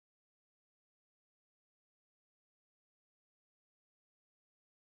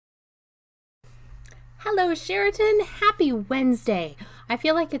Hello, Chariton. Happy Wednesday. I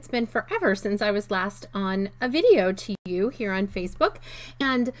feel like it's been forever since I was last on a video to you here on Facebook,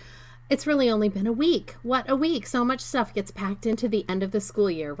 and it's really only been a week. What a week. So much stuff gets packed into the end of the school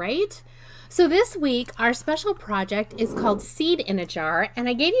year, right? So this week, our special project is called Seed in a Jar, and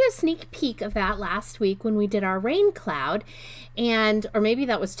I gave you a sneak peek of that last week when we did our rain cloud, or maybe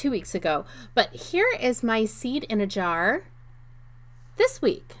that was 2 weeks ago. But here is my seed in a jar this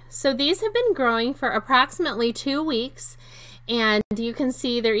week. So these have been growing for approximately 2 weeks, and you can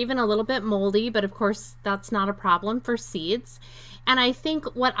see they're even a little bit moldy, but of course that's not a problem for seeds. And I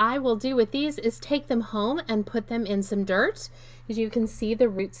think what I will do with these is take them home and put them in some dirt. As you can see, the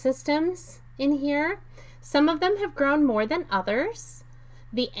root systems in here. Some of them have grown more than others.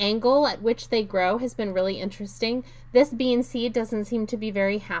 The angle at which they grow has been really interesting. This bean seed doesn't seem to be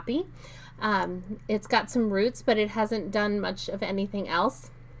very happy. It's got some roots, but it hasn't done much of anything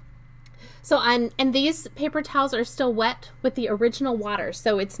else. So and these paper towels are still wet with the original water,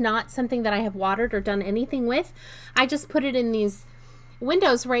 so it's not something that I have watered or done anything with. I just put it in these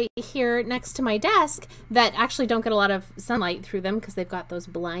windows right here next to my desk that actually don't get a lot of sunlight through them because they've got those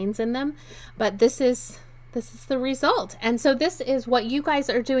blinds in them. But this is the result. And so this is what you guys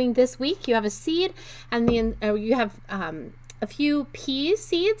are doing this week. You have a seed, and you have a few pea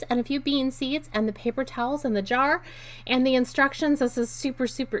seeds and a few bean seeds and the paper towels in the jar and the instructions. This is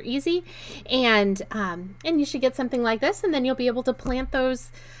super easy, and you should get something like this, and then you'll be able to plant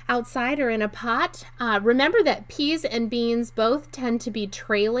those outside or in a pot. Remember that peas and beans both tend to be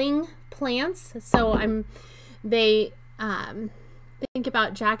trailing plants, so think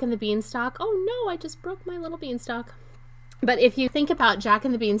about Jack and the Beanstalk. Oh no, I just broke my little beanstalk. But if you think about Jack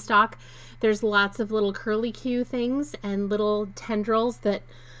and the Beanstalk, there's lots of little curlicue things and little tendrils that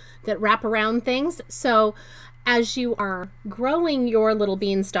wrap around things. So as you are growing your little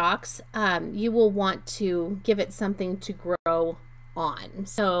beanstalks, you will want to give it something to grow on.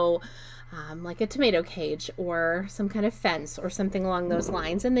 So like a tomato cage or some kind of fence or something along those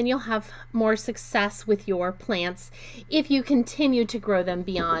lines. And then you'll have more success with your plants if you continue to grow them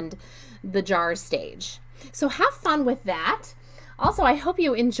beyond the jar stage. So have fun with that. Also, I hope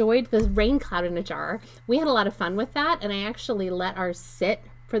you enjoyed the rain cloud in a jar. We had a lot of fun with that, and I actually let ours sit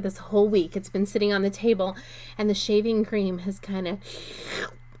for this whole week. It's been sitting on the table, and the shaving cream has kind of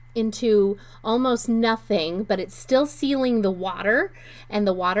into almost nothing, but it's still sealing the water, and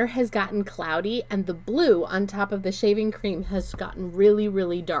the water has gotten cloudy, and the blue on top of the shaving cream has gotten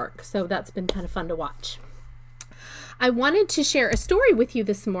really dark. So that's been kind of fun to watch. I wanted to share a story with you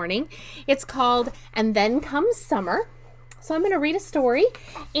this morning. It's called And Then Comes Summer. So I'm going to read a story,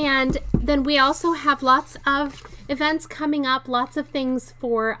 and then we also have lots of events coming up, lots of things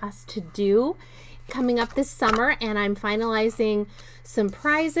for us to do coming up this summer, and I'm finalizing some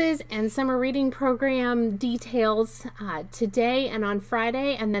prizes and summer reading program details today and on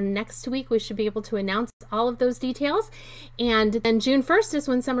Friday, and then next week we should be able to announce all of those details. And then June 1st is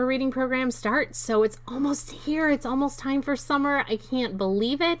when summer reading program starts, so it's almost here. It's almost time for summer. I can't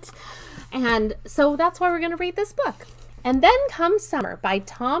believe it. And so that's why we're going to read this book. And Then Comes Summer by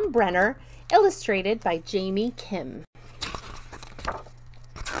Tom Brenner, illustrated by Jamie Kim.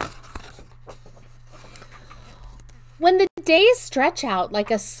 When the days stretch out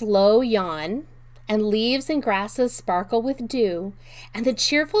like a slow yawn, and leaves and grasses sparkle with dew, and the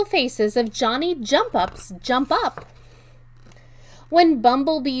cheerful faces of Johnny Jump-Ups jump up. When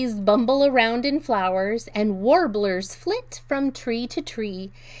bumblebees bumble around in flowers, and warblers flit from tree to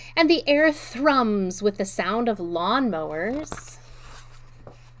tree, and the air thrums with the sound of lawnmowers.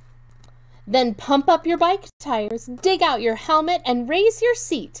 Then pump up your bike tires, dig out your helmet, and raise your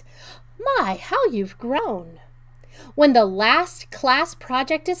seat. My, how you've grown! When the last class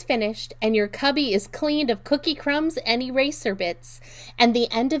project is finished and your cubby is cleaned of cookie crumbs and eraser bits, and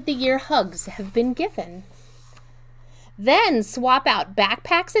the end of the year hugs have been given. Then swap out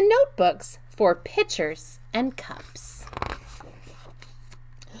backpacks and notebooks for pitchers and cups.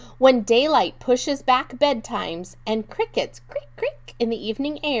 When daylight pushes back bedtimes and crickets creak in the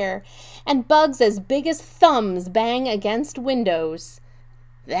evening air, and bugs as big as thumbs bang against windows,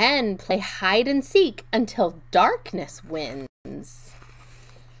 then play hide and seek until darkness wins.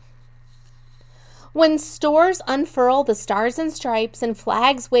 When stores unfurl the stars and stripes and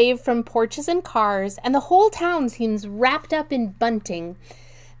flags wave from porches and cars, and the whole town seems wrapped up in bunting,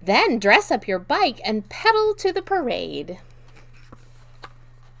 then dress up your bike and pedal to the parade.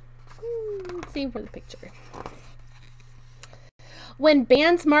 Let's see for the picture. When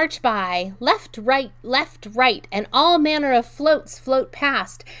bands march by, left, right, and all manner of floats float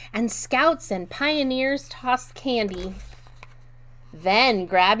past, and scouts and pioneers toss candy, Then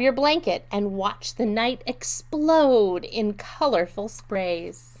grab your blanket and watch the night explode in colorful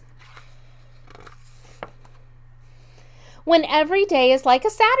sprays. When every day is like a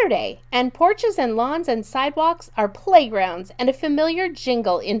Saturday, and porches and lawns and sidewalks are playgrounds, and a familiar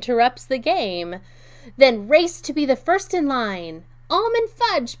jingle interrupts the game, then race to be the first in line. Almond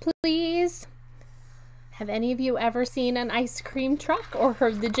fudge, please. Have any of you ever seen an ice cream truck or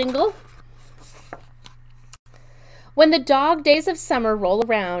heard the jingle? When the dog days of summer roll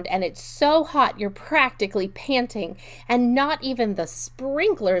around and it's so hot you're practically panting and not even the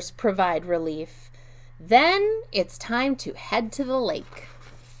sprinklers provide relief, then it's time to head to the lake.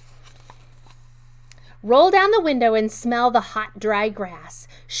 Roll down the window and smell the hot, dry grass.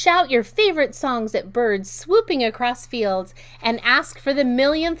 Shout your favorite songs at birds swooping across fields and ask for the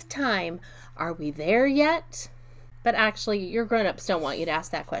millionth time, "Are we there yet?" But actually, your grown-ups don't want you to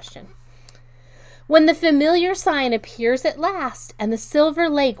ask that question. When the familiar sign appears at last and the silver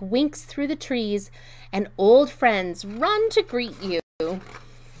lake winks through the trees and old friends run to greet you,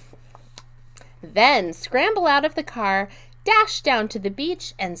 then scramble out of the car, dash down to the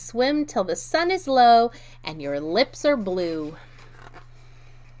beach, and swim till the sun is low and your lips are blue.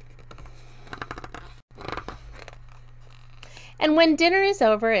 And when dinner is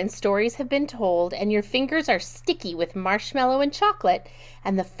over and stories have been told and your fingers are sticky with marshmallow and chocolate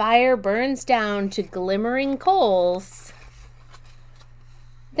and the fire burns down to glimmering coals,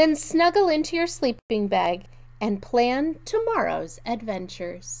 then snuggle into your sleeping bag and plan tomorrow's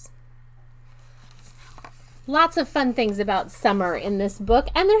adventures. Lots of fun things about summer in this book,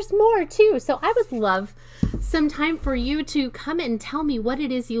 and there's more too. So I would love some time for you to come and tell me what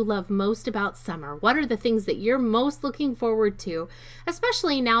it is you love most about summer. What are the things that you're most looking forward to,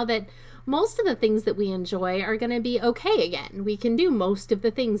 especially now that most of the things that we enjoy are going to be okay again. We can do most of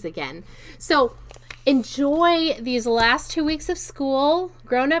the things again. So enjoy these last 2 weeks of school.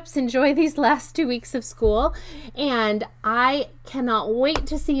 Grown-ups, enjoy these last 2 weeks of school. And I cannot wait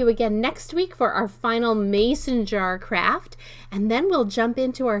to see you again next week for our final mason jar craft. And then we'll jump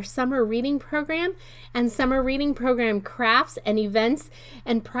into our summer reading program and summer reading program crafts and events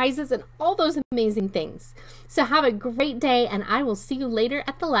and prizes and all those amazing things. So have a great day, and I will see you later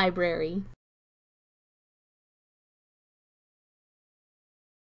at the library.